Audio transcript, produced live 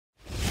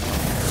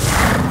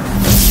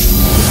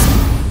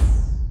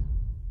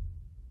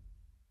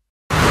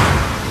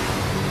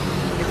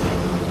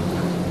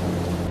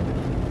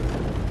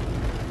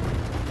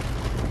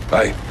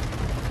Hey.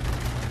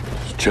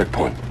 It's a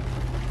checkpoint.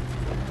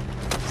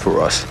 For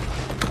us.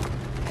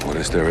 What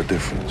is there a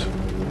difference?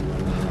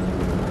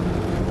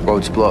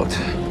 Road's blocked.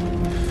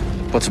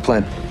 What's the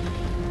plan?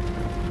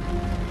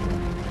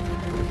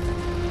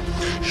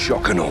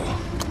 Shock and all.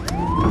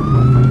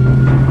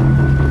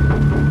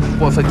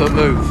 What if they don't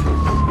move?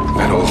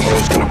 Then all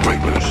hell's gonna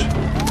break loose.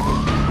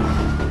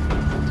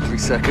 3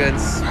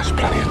 seconds. That's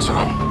plenty of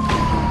time.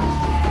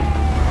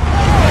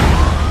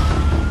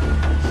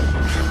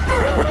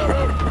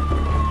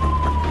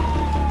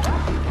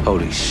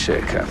 Holy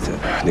shit, Captain.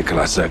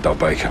 Nicholas said they'll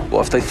bake.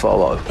 What if they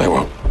follow? They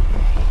won't.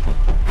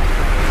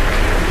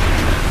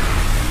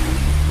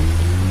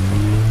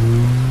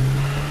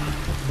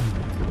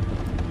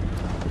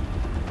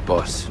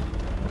 Boss.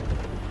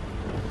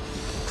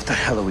 What the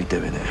hell are we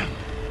doing here?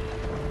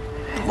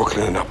 We're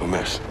cleaning up a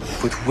mess.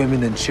 With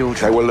women and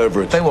children. They were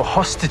leveraged. They were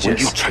hostages. When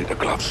you take the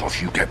gloves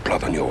off, you get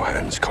blood on your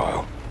hands,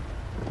 Kyle.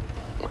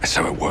 That's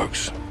how it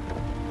works.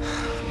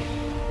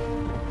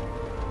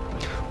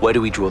 Where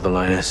do we draw the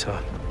line here, sir?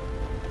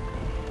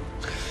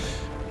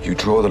 You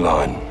draw the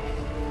line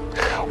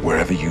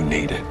wherever you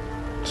need it,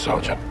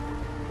 Sergeant.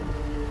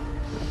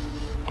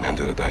 At the end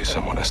of the day,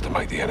 someone has to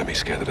make the enemy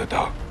scared of the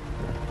dark.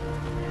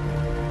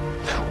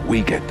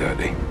 We get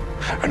dirty,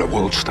 and the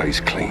world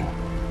stays clean.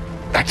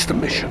 That's the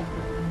mission.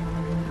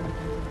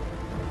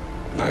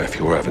 Now, if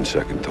you're having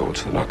second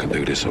thoughts, then I can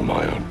do this on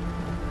my own.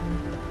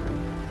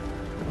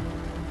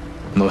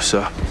 No,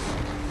 sir.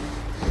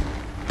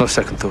 No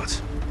second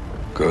thoughts.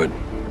 Good.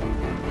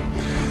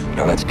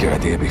 Now let's get out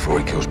of here before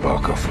he kills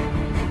Barkov.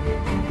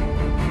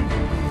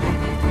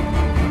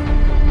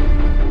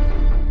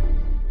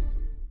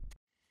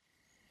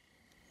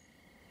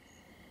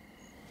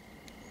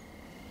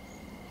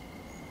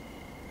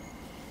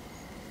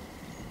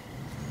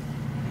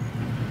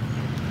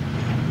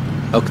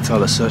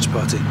 Al-Qatala search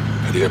party.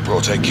 At the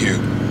airport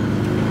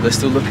AQ. They're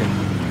still looking.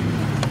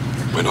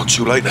 We're not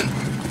too late then.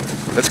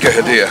 Let's get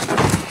Hadir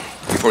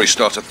before he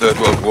starts a third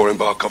world war in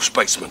Barkov's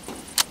basement.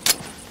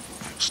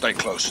 Stay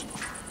close.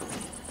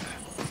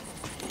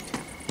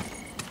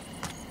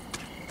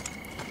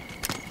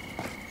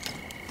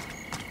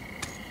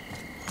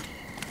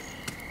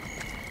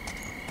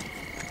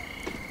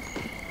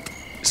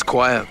 It's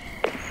quiet.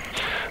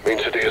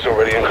 Means Hadir's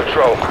already in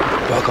control.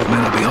 Barkov may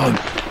not be home.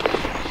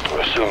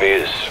 I assume he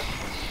is.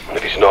 And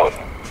if he's not,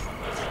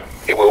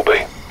 he will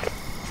be.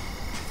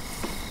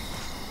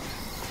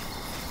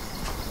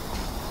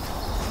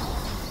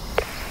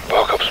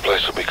 Barkov's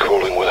place will be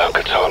crawling with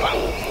Al-Qatala.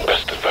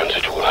 Best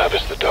advantage we'll have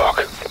is the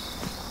dark.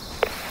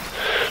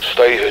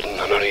 Stay hidden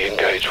and only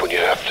engage when you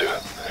have to.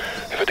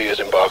 If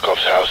Hadir's in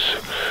Barkov's house,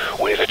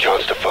 we need a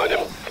chance to find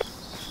him.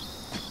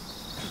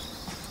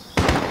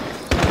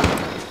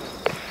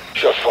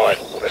 Shots fired.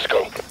 Let's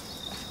go.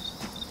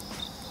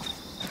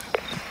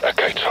 That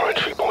gate's our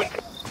entry point.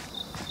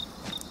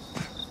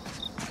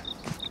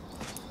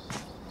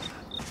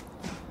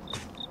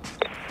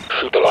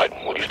 Shoot the light.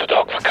 We'll use the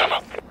dark for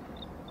cover.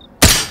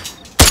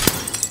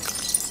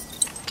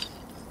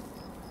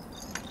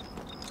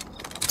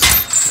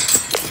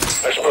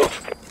 Let's move.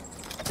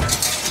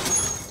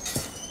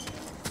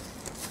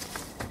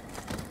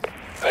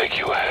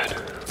 AQ ahead.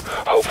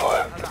 Hold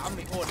fire.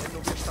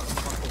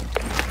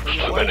 There's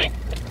too many.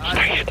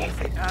 Stay hidden.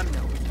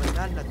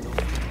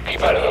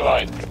 Keep out of the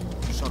light.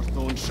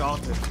 شرطون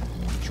شاطر.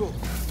 شوف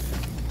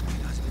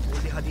لازم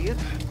تقول لي هدير؟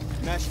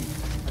 ماشي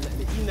هلا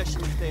لقينا شي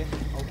مفتاح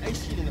او اي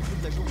شيء لنفوت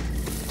لجوا.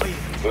 طيب.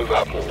 Move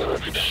up.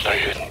 Just stay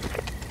hidden.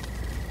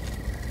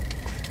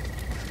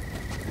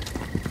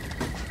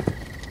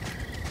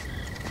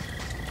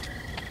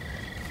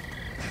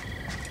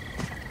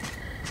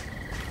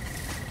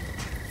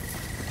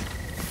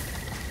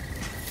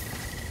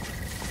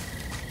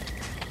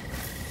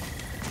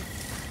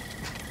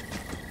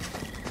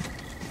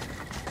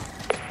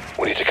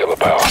 We need to cover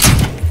power.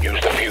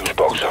 Use the fuse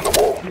box on the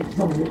wall.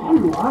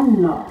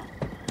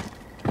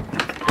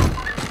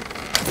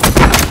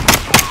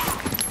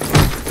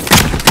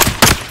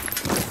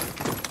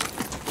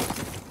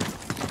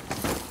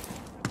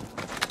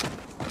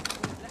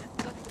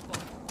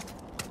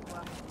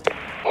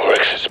 Our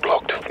exit's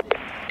blocked.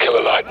 Kill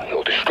a light and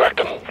you'll distract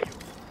them.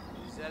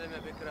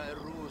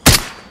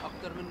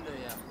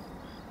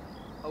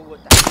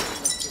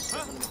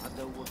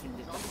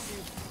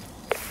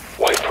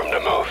 Wait for him to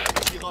move.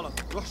 في غلط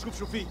روح شوف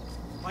شو فيه.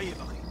 طيب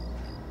اخي.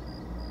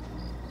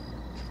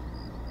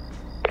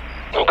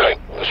 Okay,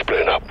 we're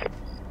splitting up.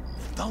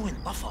 ضوي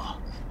انطفى.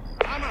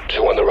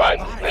 Two on the right.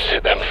 Let's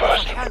hit them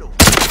first.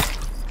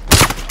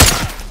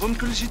 ضمن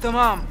كل شيء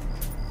تمام.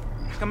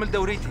 كمل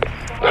دوريتي.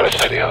 Now let's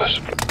take the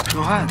others.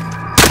 شو هاد؟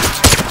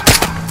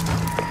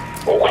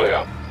 All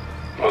clear.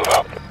 Move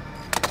up.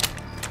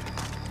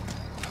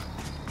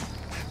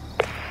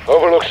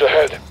 Overlooks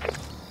ahead.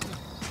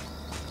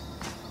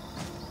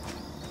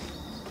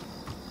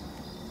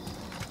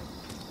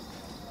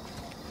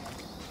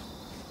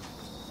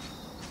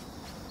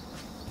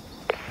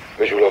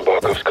 Visual on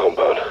Barkov's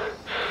compound.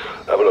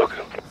 Have a look.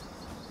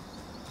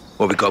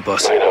 What we got,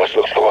 boss? Main house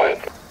looks quiet.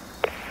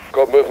 Got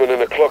Got movement in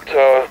the clock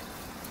tower,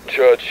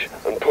 church,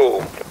 and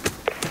pool.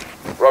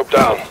 Rope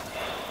down.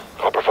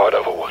 I'll provide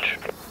overwatch.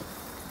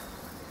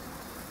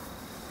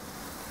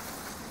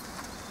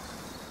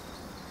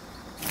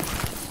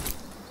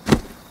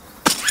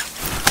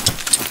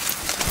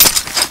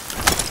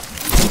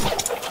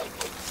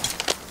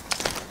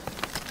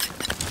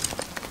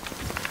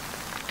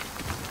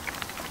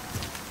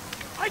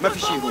 ما في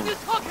شيء هون.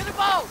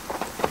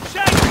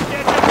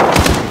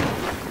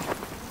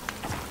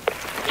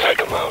 Take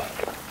him out.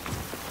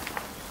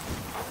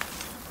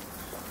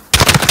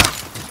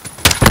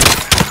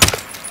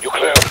 You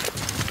clear?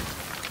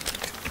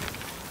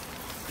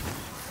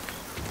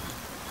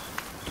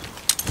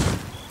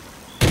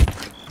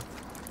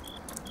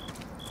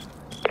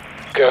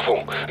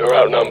 Careful. They're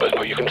outnumbered,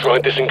 but you can try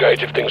and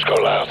disengage if things go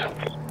loud.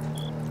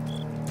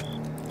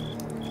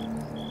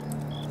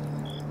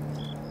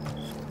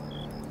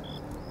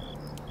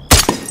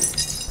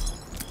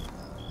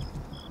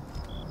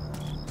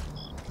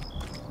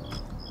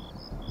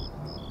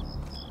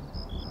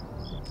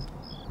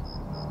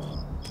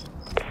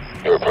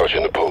 You're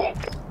approaching the pool.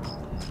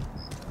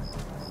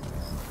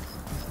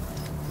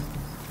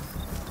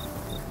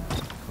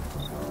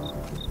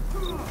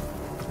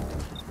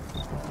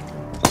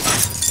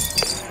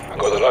 I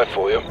got the light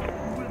for you.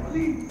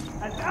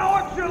 And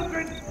our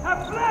children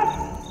have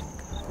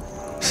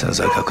left! Sounds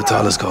like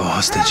Al-Qatala's got a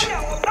hostage.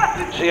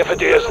 See if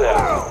Hadir's there.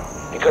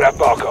 He could have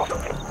Barkov.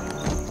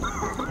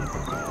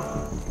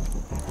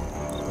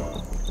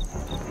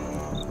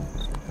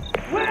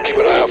 Keep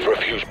an eye out for a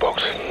fuse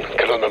box.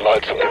 Get on the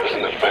lights and give us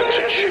an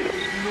advantage.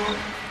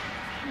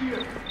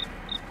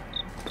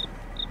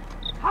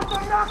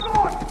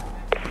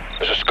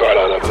 There's a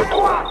skyline over the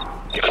pool.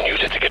 You can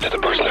use it to get to the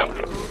prisoner.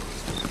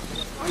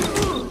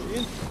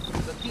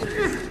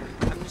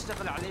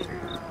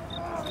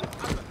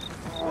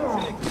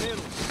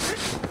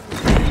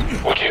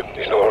 Watch him,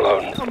 he's not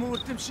alone.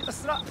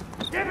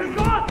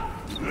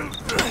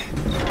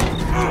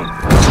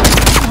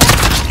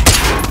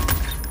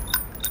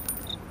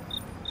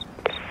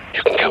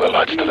 You can kill the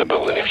lights to the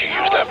building if you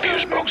use that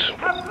fuse box.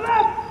 Have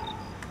left!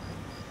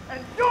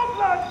 And your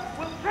blood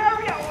will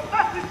carry our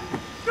message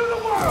to the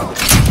world!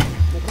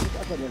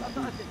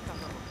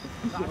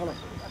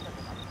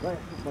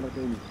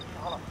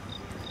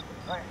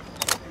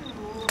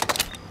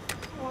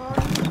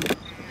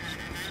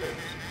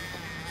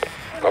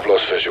 I've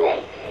lost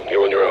visual.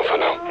 You're on your own for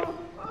now.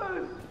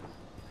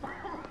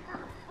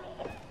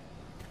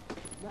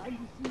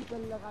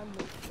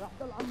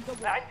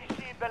 ما عندي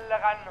شيء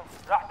بلغ عنه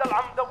راح ضل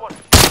عم دور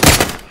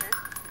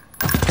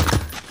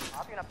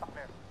اعطينا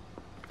التحمير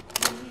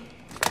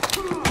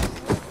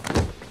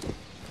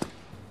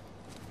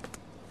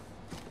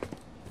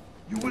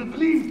You will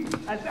bleed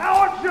as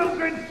our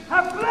children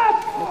have bled!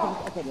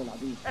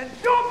 And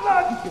your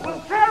blood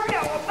will carry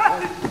our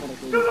message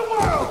to the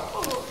world!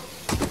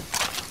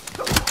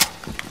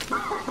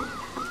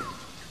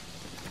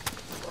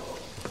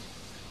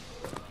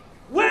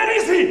 Where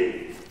is he?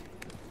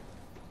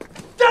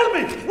 Tell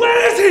me, where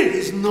is he?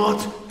 He's not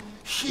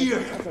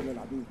here.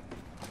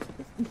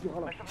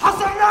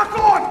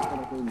 حصرناكم!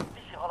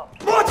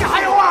 موت يا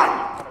حيوان!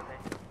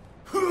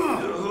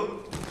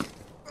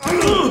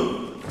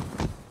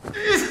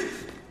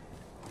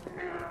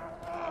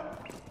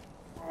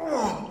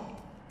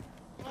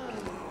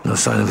 No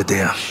sign of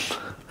Hadir.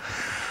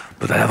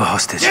 But I have a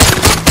hostage.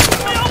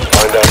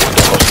 Find out what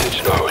the hostage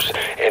knows.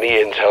 Any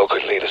intel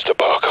could lead us to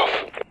Barkov.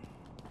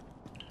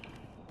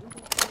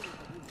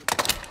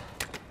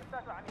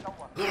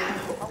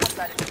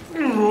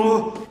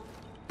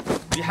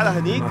 في حدا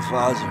هنيك؟ My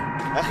father.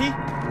 أخي؟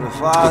 My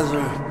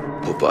father.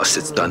 Poor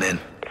bastard's done in.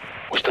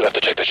 We still have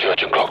to check the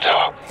church and clock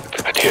tower.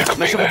 Hadir could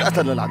ما be شفت there.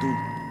 قتل للعدو.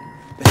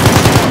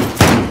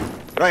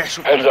 رايح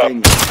شوف Heads حدا up.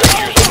 تاني. There's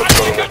fuse on the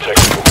phone that's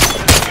technical.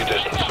 Keep your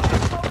distance.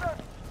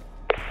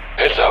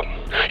 Heads up.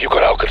 You've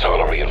got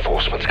Al-Qatala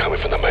reinforcements coming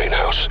from the main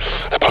house.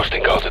 They're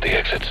posting guards at the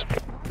exits.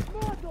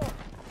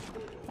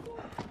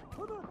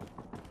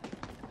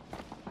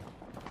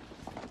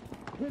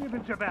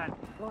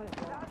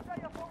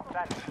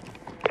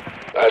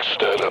 That's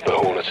stirred up the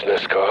Hornet's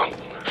Nest car.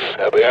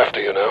 They'll be after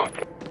you now.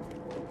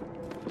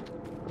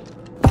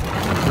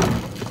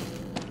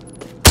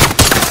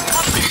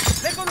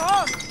 ليكن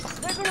هون!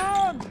 ليكن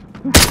هون!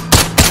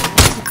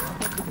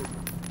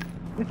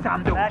 لسه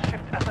عم دور. لا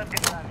شفت أسد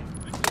إسلامي.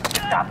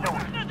 لسه عم دور.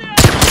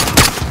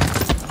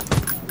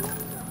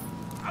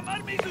 عم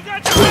أرمي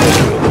زجاجة!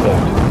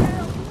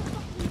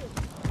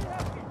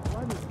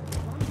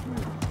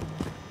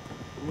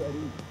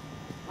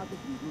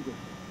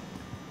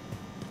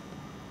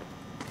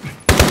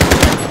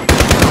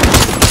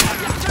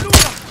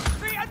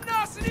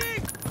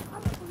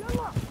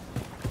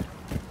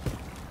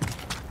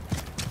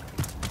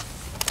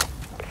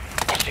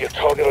 I see a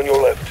target on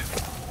your left.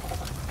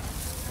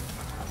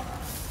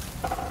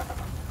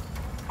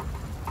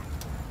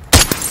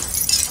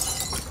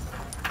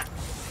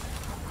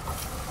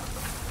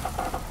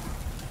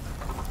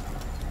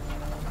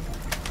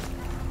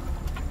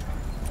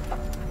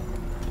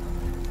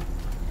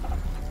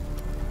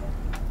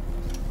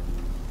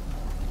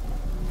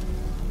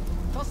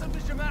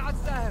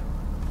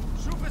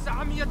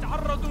 عم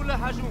يتعرضوا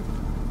لهجوم.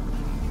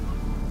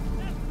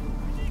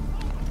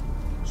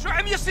 شو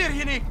عم يصير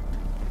هناك؟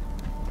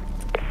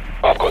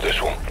 I've got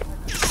this one.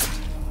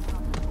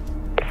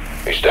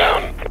 He's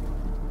down.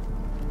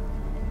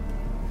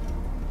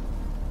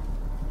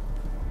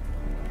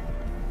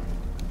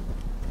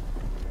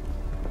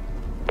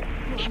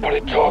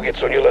 Spotted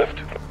targets on your left.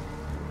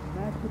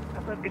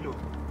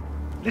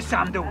 لسه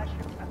عم دور.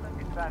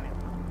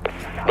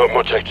 Not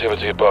much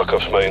activity at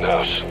Barkov's main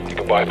house. You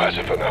can bypass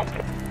it for now.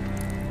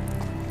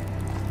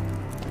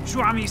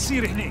 شو عم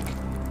يصير هناك؟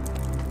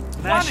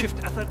 ما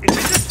شفت أثر إله.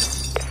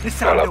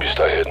 لسه عم I'll help you دور.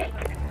 stay hidden.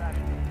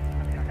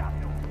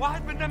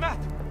 واحد منا مات.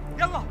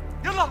 يلا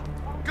يلا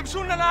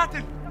كمشوا لنا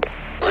القاتل.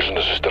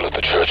 Prisoners are still at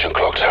the church and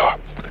clock tower.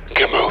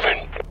 Get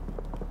moving.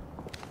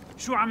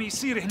 شو عم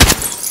يصير هناك؟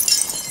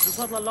 شو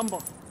صار لللمبة؟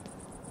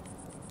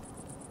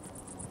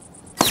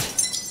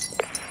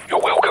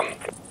 You're welcome.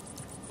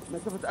 ما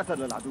شفت أثر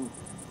للعدو.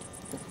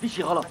 بس في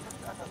شي غلط.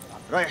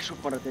 رايح شوف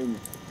مرة تانية.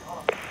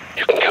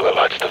 You can kill the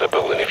lights to the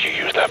building if you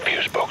use that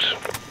fuse box.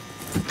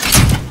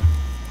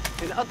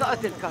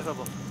 انقطعت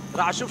الكهرباء.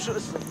 راح أشوف شو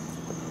اسمه.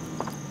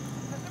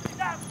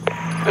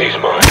 He's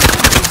mine.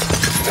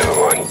 Never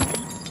mind.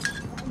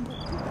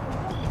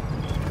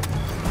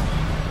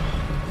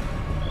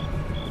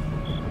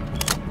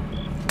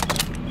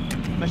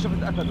 ما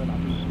شفت أثر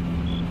للعدو.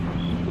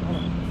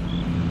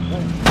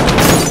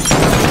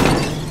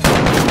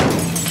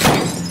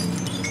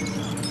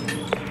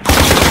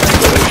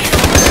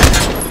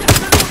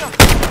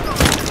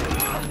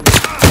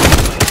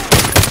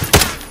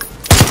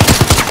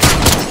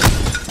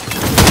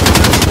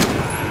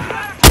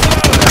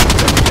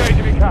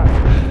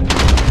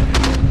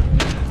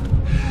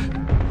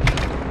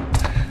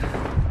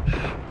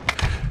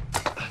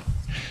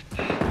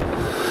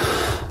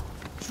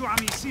 شو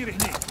عم يصير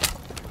هناك؟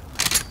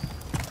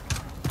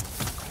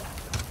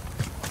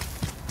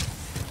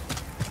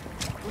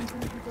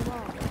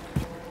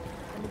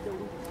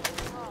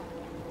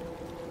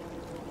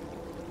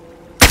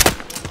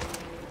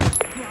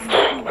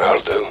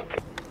 I'll do.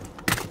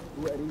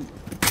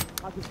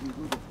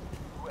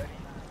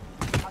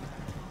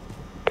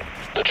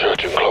 The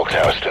church and clock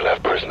tower still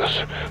have prisoners.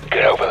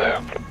 Get over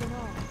there.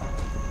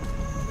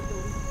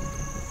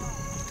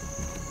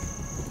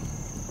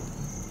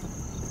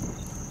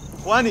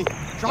 إخواني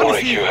شو عم One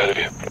يصير؟ HQ ahead of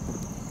you.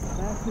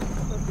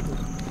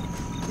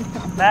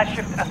 ما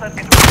شفت أثر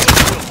إله.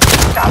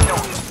 لسه عم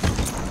دور.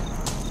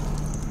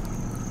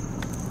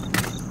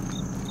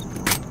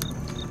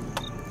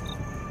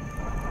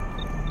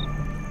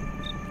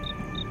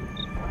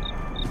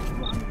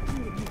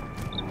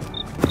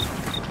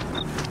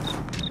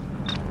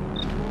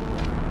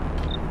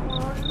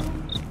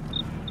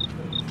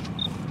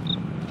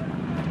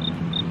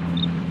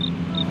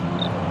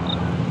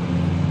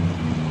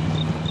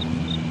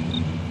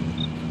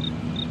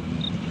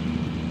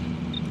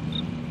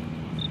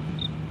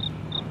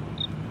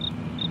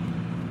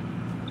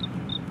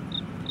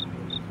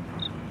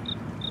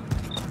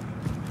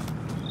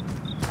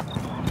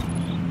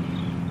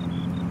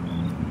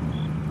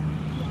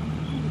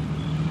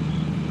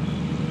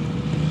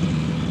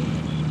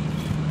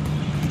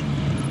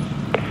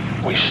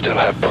 We still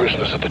have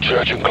prisoners at the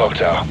church and clock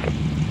tower.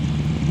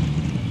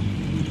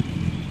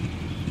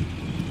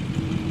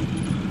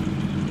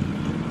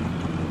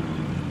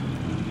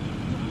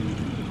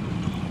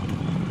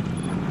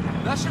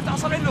 لا شفت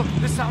حصل له.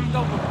 لسه عم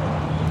ندور.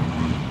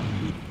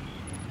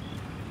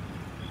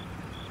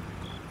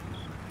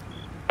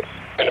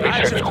 Enemy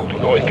technical, do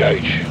not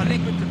engage.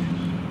 خليك منتبه.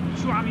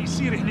 شو عم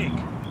يصير هناك؟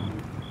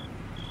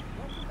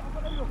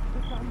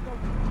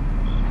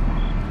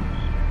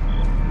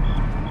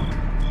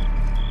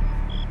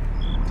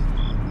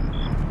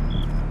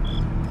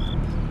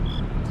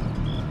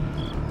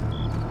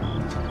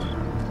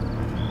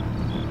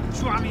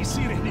 شو عم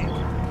يصير هناك؟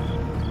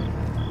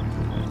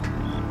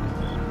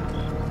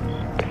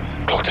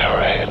 Clock tower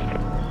ahead.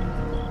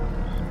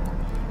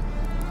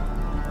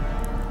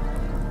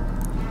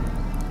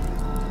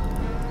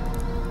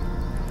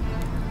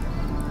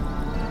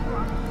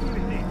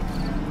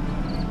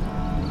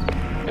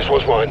 This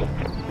one's mine.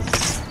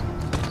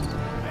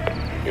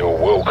 You're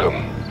welcome.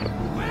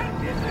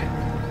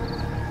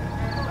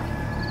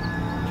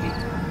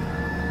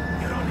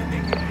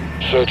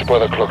 Search by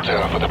the clock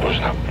tower for the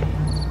prisoner.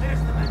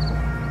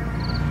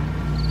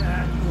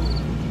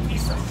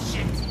 Piece of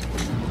shit!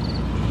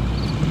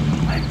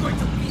 I'm going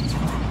to beat you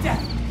to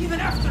death, even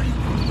after you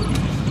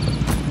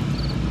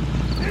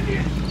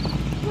Idiot!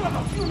 You have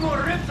a few more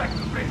ribs I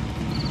can break.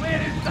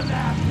 Where is the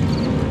lab?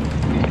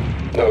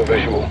 No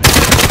visual.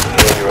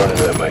 You're on your own in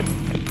there, mate.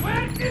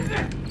 Where is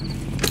it?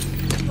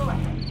 Go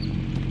ahead.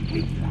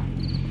 Keep that.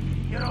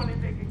 You're only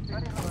making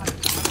things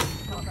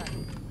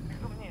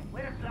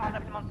Where is الأعلى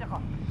في المنطقة؟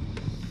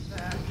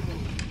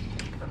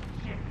 Piece of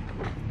shit!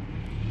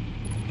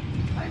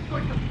 I'm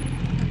going to beat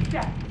you to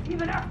death,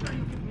 even after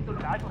you give me the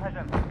العدو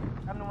هجم.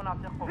 أمن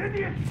مناطقهم.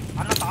 Idiot!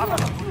 عم نتعرض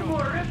للهجوم.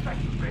 More ribs I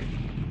can break.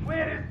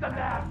 Where is the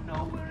lab?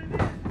 Know where it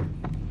is.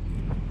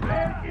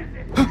 Where is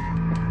it?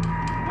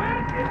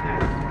 Where is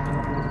it?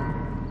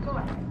 Go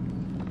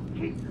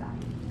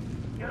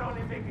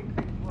making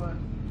things worse.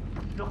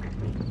 Look at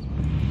me.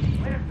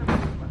 Where's the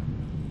movement?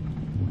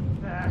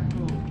 There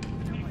you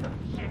piece of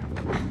shit.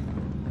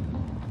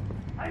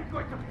 I'm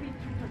going to beat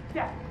you to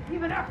death,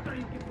 even after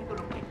you give me the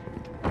location.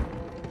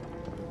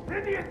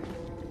 Idiot!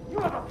 You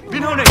have a few...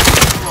 Bin Honig!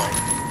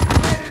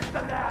 Where is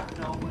the lab?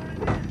 Know where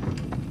it is.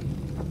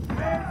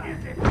 Where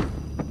is it?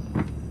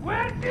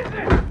 Where is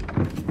it?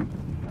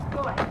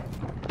 Go ahead.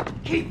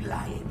 Keep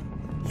lying.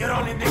 You're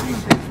only making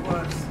things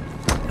worse.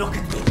 Look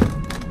at me.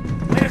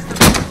 Where's the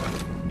movement?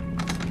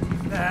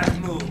 There,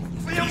 move.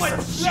 Piece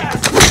of shit.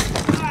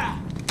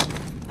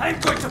 I'm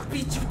going to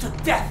beat you to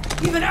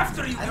death, even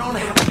after you... I don't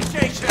have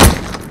appreciation.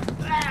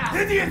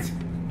 Idiot!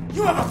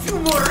 You have a few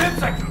more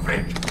ribs I can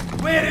break.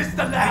 Where is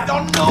the lab? I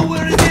don't know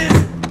where it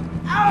is.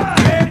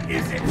 Where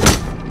is it?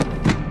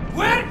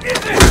 Where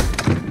is it?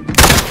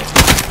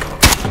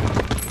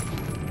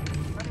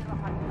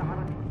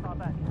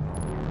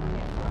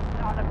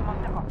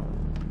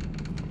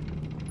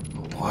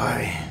 Why?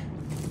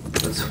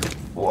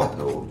 What?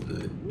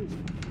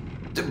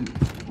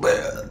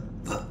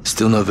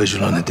 Still no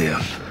visual on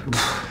Adir.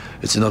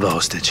 It's another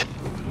hostage.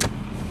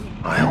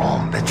 I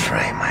won't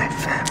betray my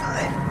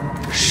family.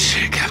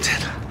 Shit,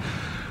 Captain.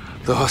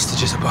 The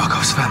hostages are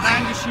Barkov's family.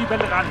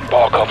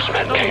 Barkov's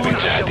men came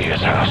into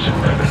Hadir's house.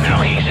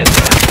 Now he's in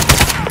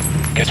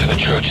there. Get to the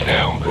church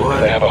now.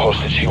 They have a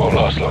hostage. He won't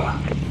last long.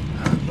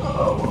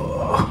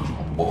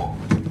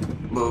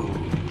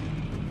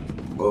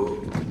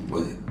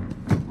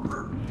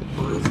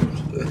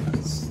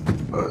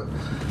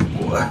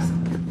 What?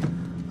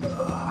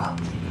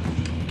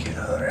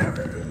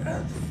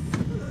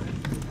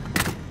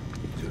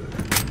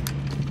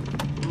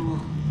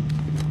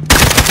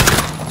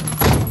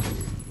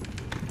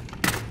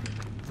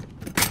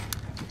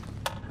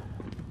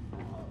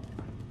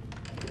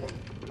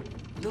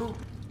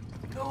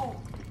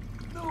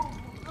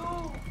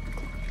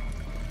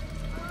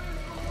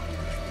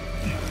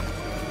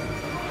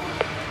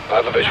 I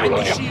have a visual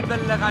on you. شي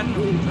بلغ عنه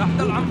راح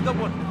ضل عم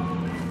دور.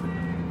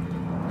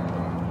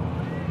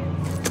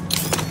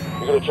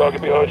 You got a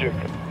target behind you.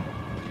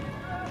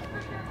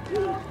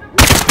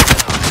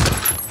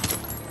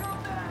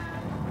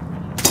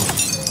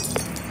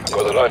 I've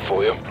got the light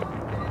for you.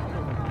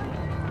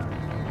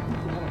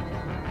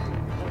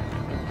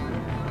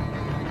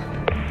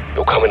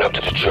 You're coming up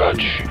to the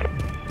church.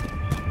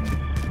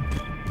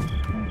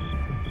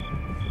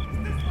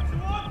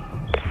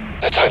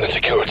 Lieutenant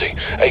Security,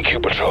 AQ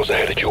patrols are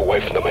headed your way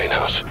from the main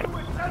house.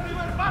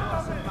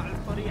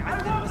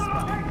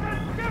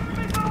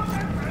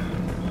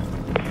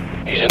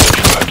 He's in the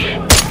church.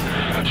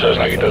 Sounds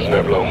like he doesn't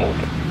have long.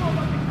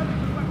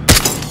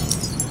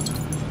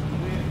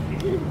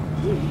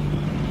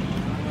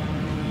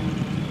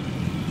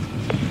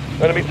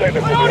 Enemy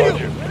technical behind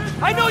you.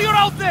 I know you're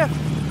out there!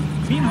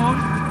 مين هون؟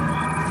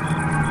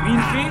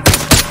 مين فين؟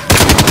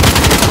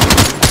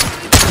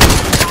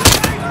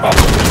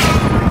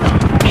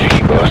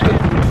 Cheeky bastard.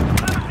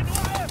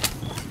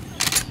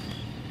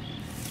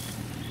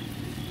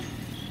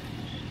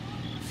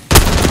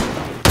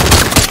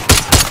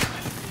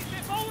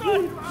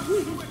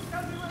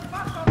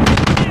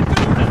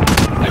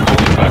 They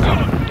pulled you back up.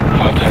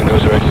 5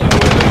 tangos are exiting the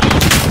windows.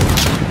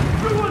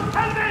 You will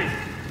tell me!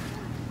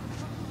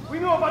 We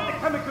know about the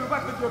chemical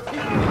weapons you're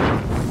keeping.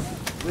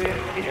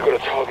 You've got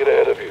a target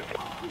ahead of you.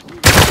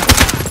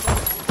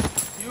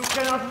 You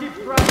cannot keep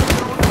track of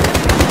your own...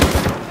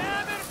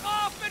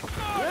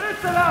 Where is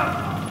the lamp?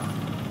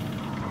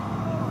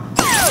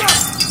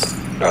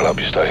 I'll help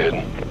you stay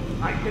hidden.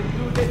 I can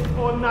do this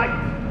all night.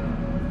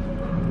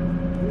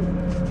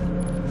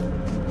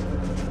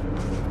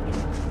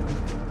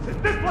 Is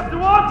this what you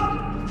want?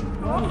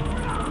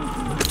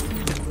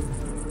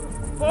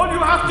 All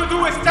you have to do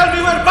is tell me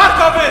where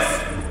Barkov is!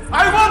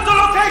 I want the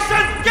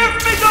location! Give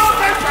me the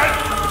location!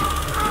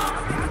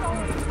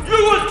 You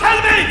will tell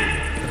me!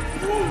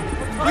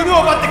 We know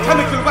about the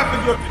chemical weapon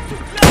you're...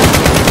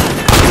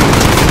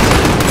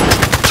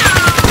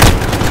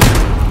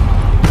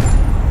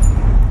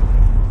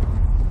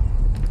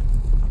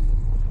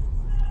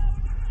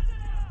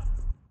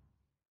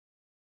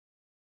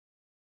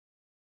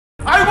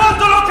 I want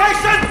the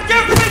location!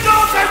 Give me the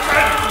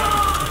location!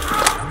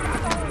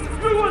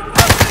 You will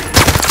tell me!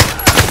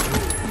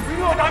 We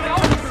know about the chemical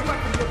weapon you're...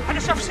 أنا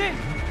شاف شيء.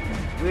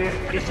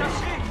 Where is شاف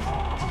شيء.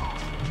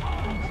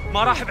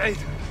 ما راح بعيد.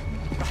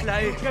 راح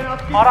لاقيه.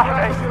 ما راح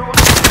بعيد.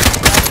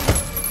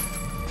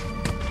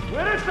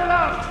 Where is the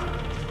lamp?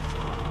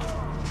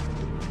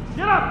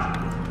 Get up!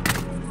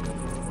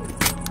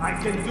 I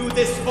can do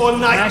this all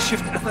ما night.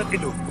 شفت أثر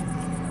إله.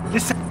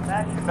 لسه.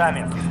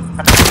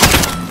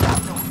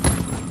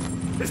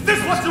 Is this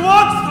what you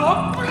want?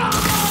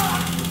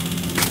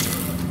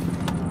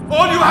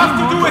 All you have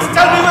to do is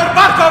tell me where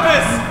Barkov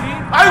is.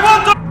 I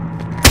want to...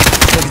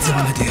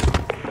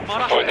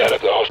 Find out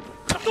if the host...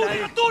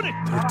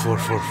 Third floor,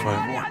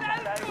 451.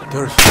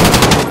 Third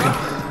floor.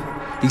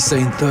 He's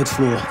saying third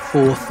floor,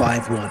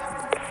 451.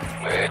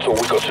 It's all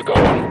we got to go on.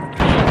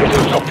 Get to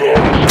the top floor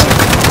on this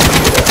side.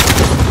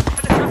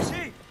 أنا شاف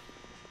شيء.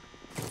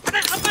 أنا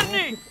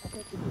خبرني.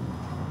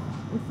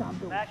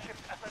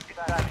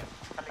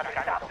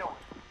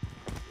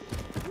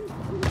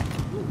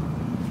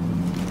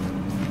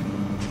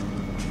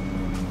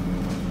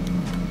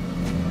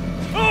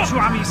 شو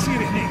عم يصير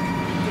هناك؟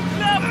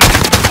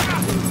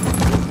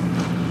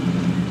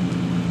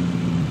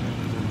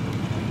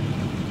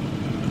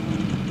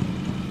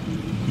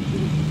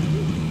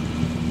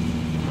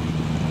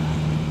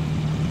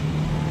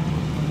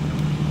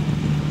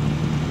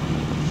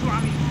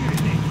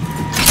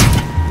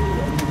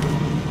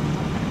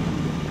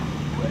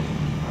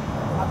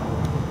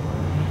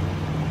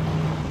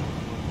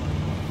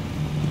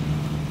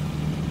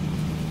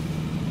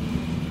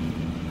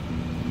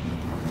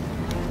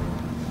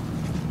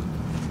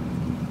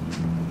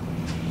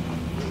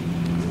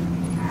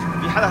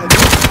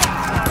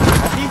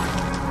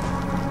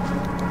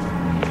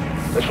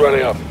 Let's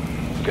rally up.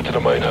 Get to the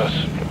main house.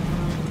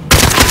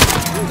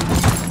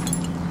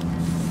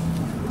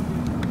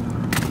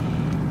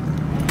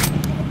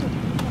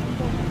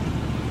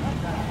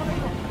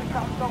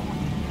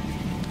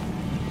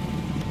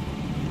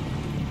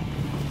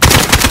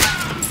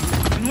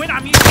 من وين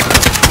عم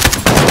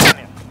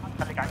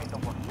خليك عم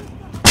يدور.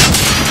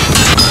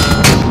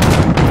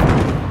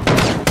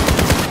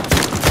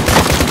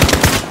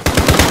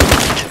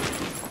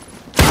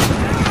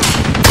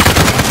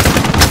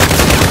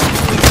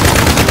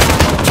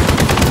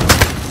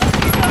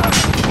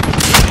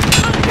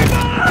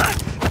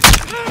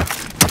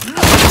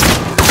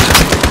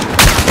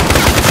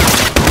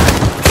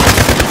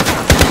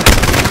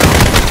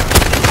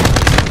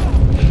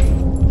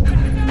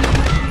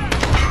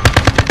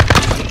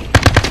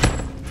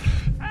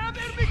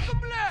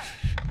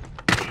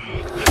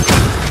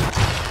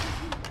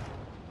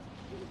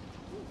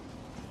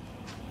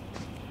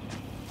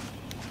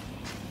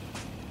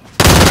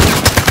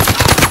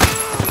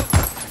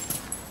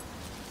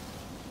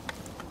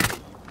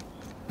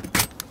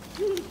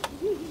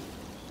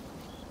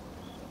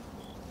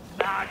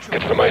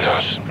 Get to the main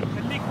house.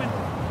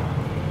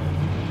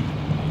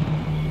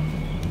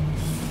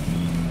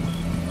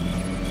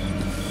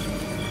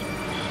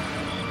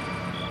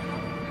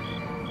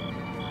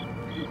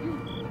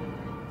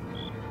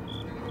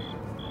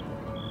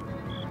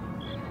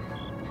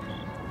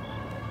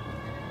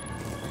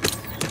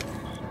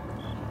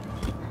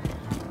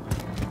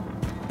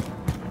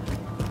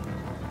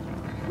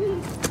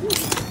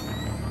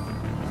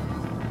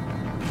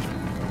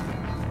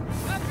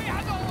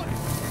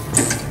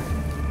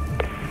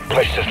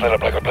 Place just lit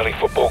up like a bloody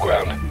football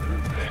ground.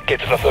 Get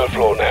to the 3rd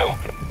floor now.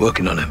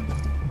 Working on it.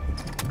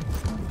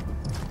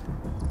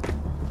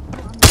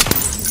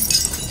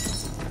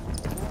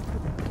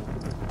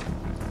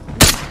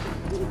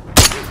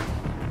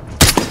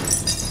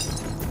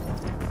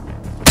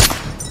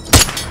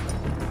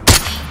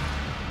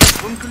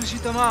 اظن كل شيء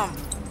تمام.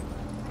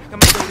 كم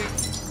الدوري؟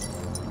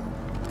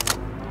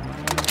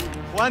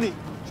 اخواني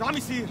شو عم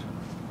يصير؟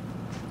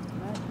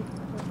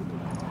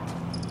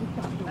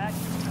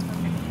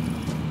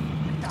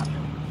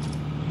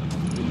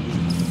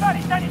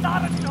 ثاني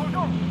تعرض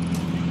للهجوم.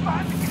 شو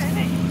عندك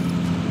هنيك؟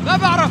 لا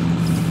بعرف،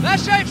 لا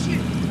شايف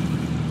شيء.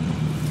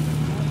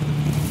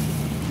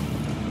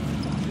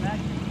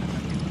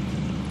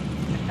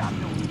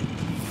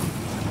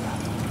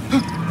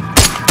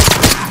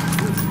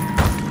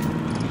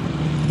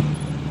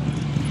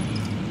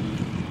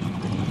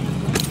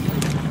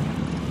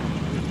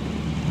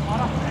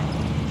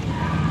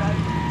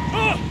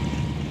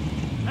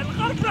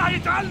 الغرب راح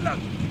يتعلم.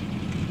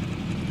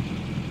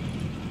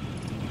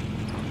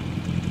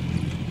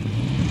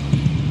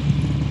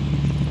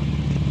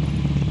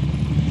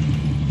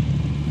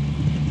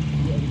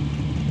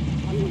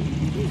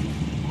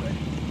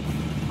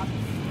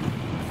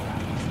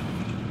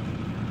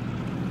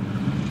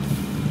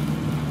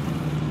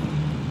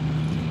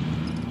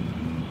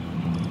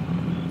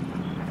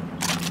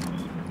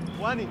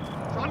 اخواني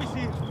شو عم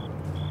يصير؟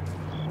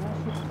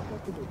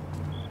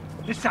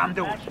 لسه عم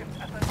دور.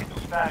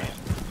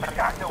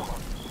 برجع ندور.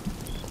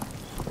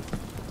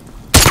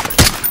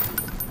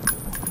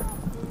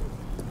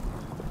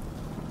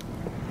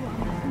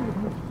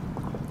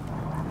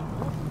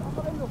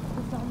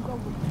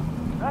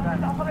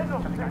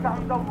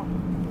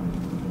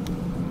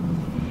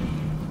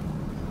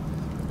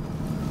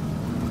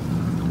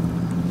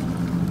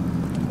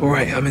 All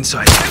right, I'm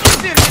inside.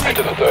 Head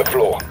to the 3rd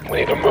floor. We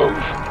need to move.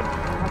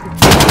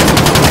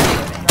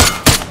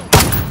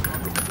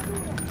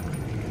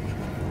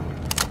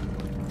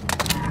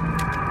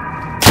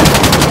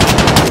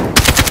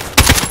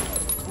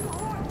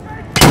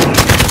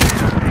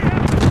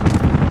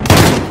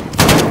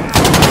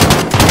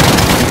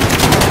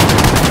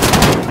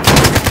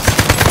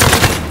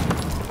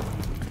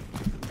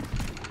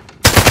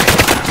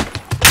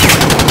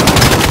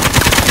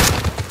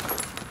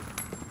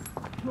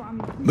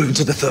 Moving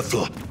to the 3rd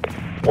floor.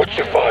 Watch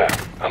your fire.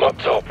 I'm up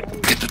top.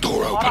 Get the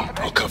door open.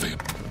 I'll cover you.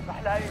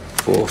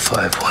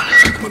 451.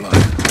 Take him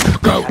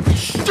alive. Go.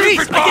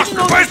 Stupid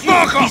bastard! Where's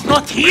Markov? He's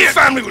not here! His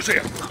family was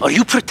here. Are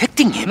you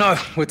protecting him? No,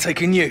 we're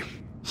taking you.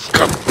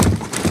 Come.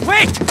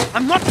 Wait!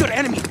 I'm not your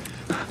enemy.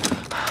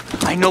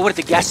 I I know where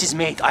the gas is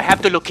made. I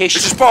have the location.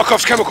 This is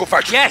Barkov's chemical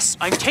factory. Yes,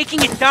 I'm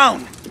taking it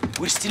down.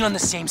 We're still on the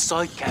same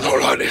side, Captain.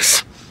 Not like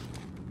this.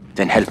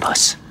 Then help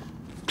us.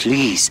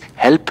 Please,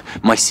 help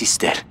my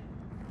sister.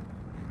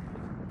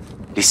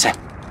 Listen.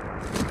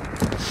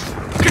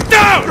 Get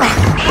down!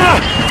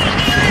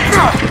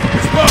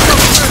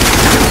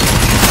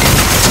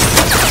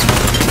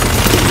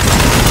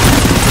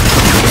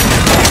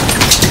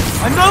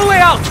 I'm no way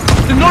out!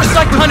 The north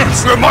side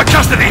tunnels! You're in my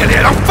custody,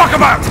 idiot! Don't fuck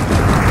about!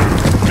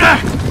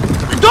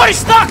 The door is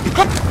stuck!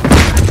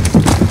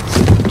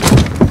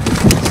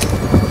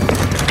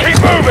 Keep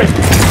moving!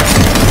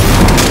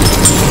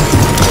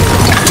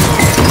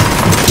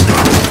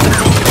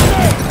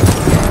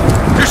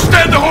 You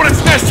stand the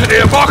Hornet's nest in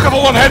here! Barkov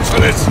will want heads for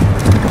this!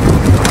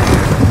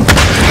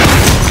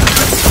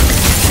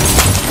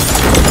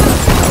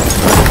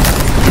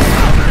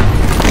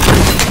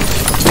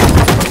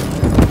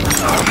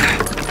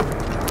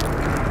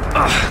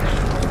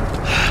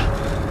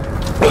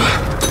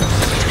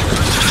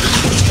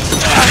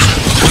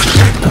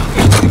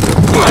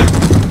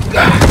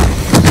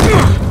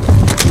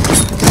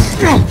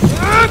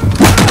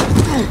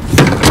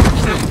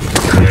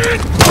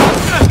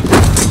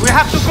 We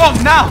have to go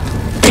now!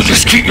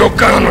 Just keep your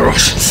gun on the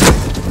Russians.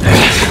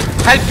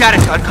 Help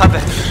Garrett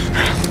uncover.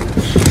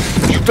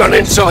 You've done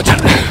in,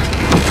 Sergeant.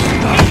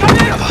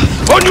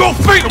 On your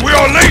feet and we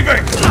are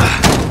leaving!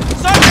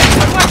 Sergeant,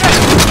 my weapon!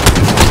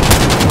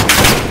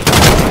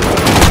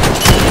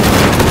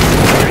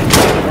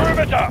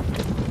 Perimeter!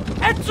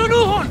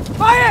 Etsuluhun!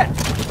 Fire!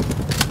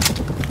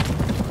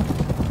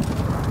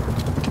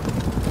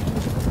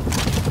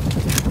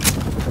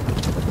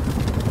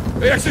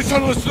 The exit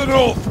tunnel is to the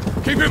north.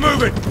 Keep it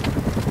moving.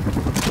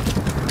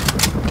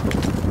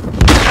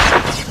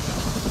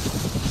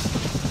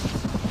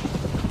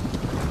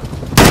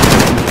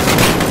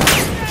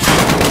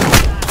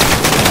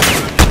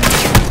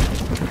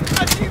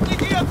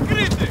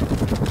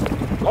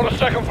 On the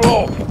second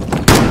floor.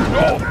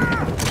 North.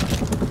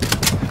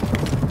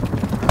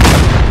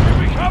 Give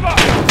me cover.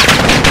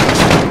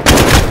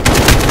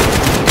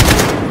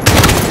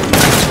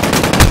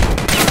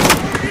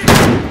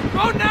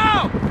 Go now!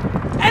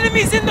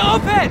 Enemies in the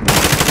open!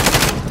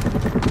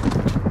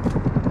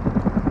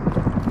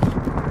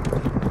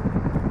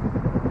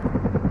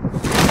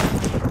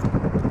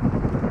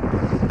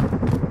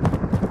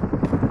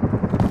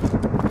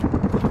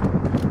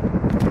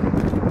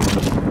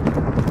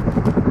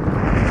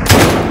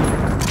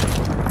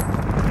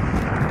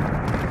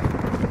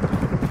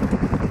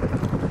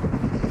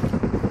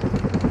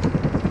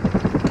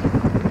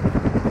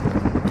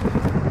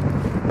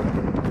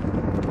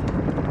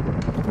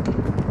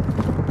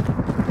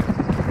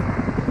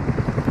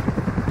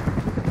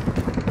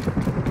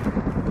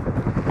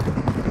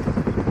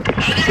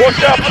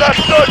 Watch out for that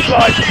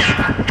searchlight!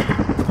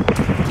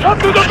 Come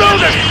through the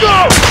building! Go!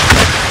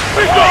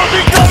 Missiles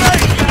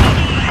incoming!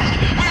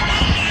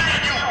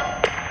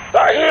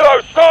 That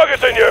helo's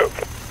targeting you!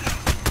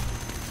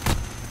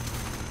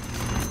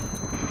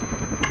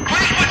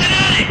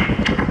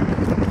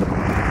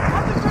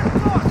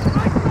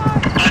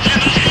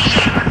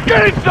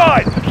 Get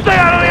inside! Stay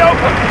out of the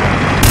open!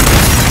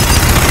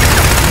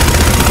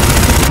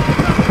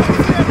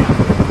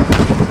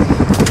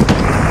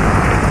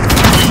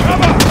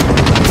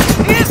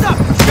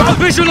 Got a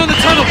visual on the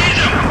tunnel!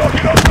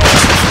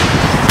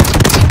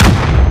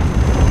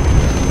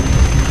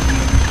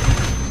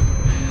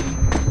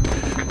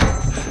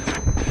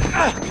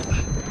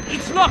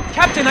 It's locked,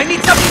 Captain! I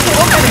need something to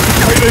open it!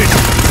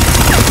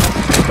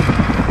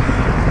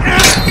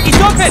 It's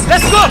open!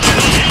 Let's go!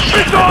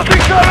 Missiles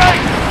incoming!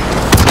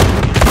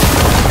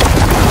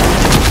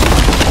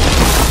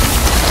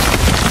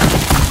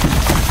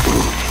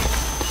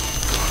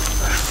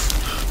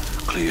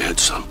 Clear your head,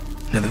 son.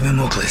 Never been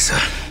more clear, sir.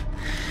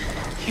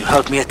 You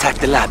helped me attack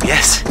the lab,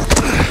 yes?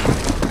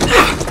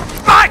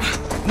 Mike!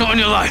 Not on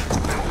your life.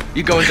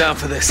 You're going down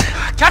for this.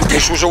 Captain!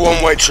 This was a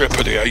one-way trip,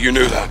 Padilla. You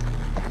knew that.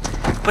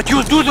 But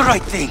you'll do the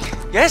right thing,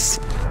 yes?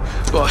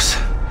 Boss,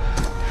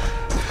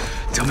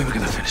 tell me we're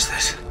gonna finish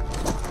this.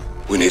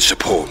 We need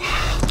support.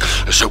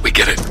 Let's hope we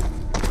get it.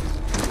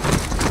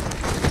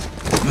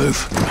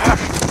 Move.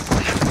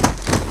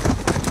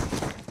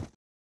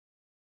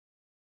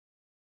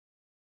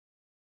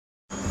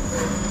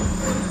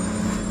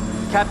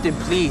 Captain,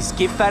 please,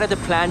 give Farah the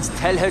plans,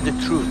 tell her the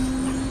truth.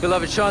 You'll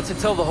have a chance to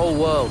tell the whole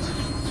world.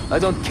 I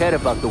don't care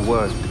about the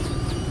world.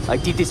 I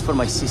did this for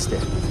my sister.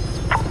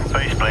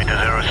 Baseplate to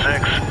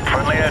 06.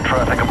 Friendly air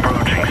traffic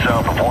approaching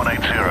south of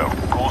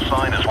 180. Call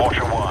sign is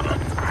Watcher 1.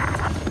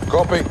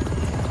 Copy.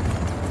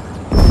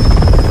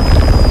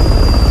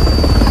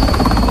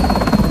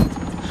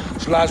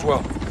 It's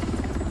Laswell.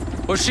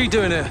 What's she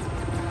doing here?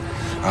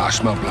 I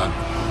smell blood.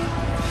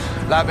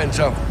 Lab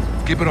intel.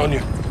 Keep it on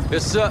you.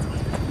 Yes, sir.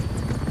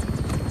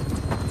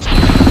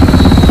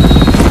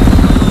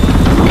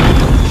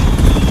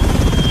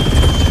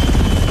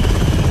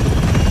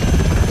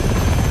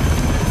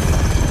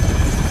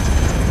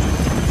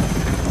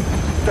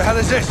 What the hell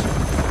is this?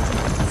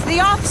 It's the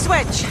off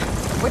switch.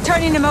 We're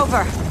turning him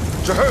over.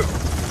 To who?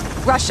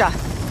 Russia.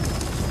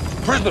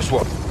 Prisoner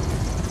swap.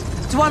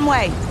 It's one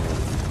way.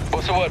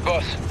 What's the word,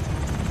 boss?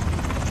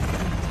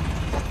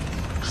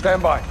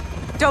 Stand by.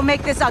 Don't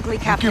make this ugly,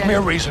 Captain. Give me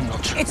a reason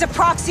not to. It's a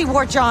proxy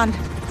war, John.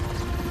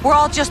 We're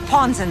all just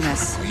pawns in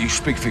this. Well, you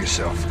speak for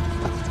yourself.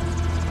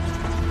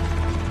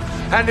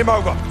 Hand him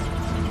over.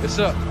 Yes,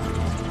 sir.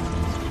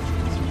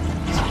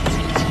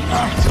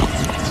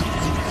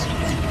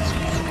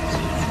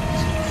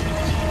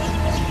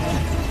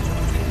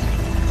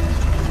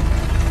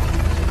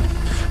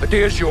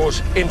 Idea's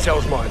yours,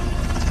 intel's mine.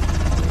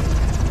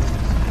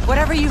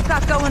 Whatever you've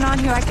got going on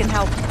here, I can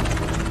help.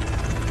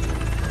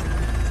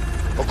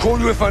 I'll call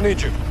you if I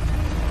need you.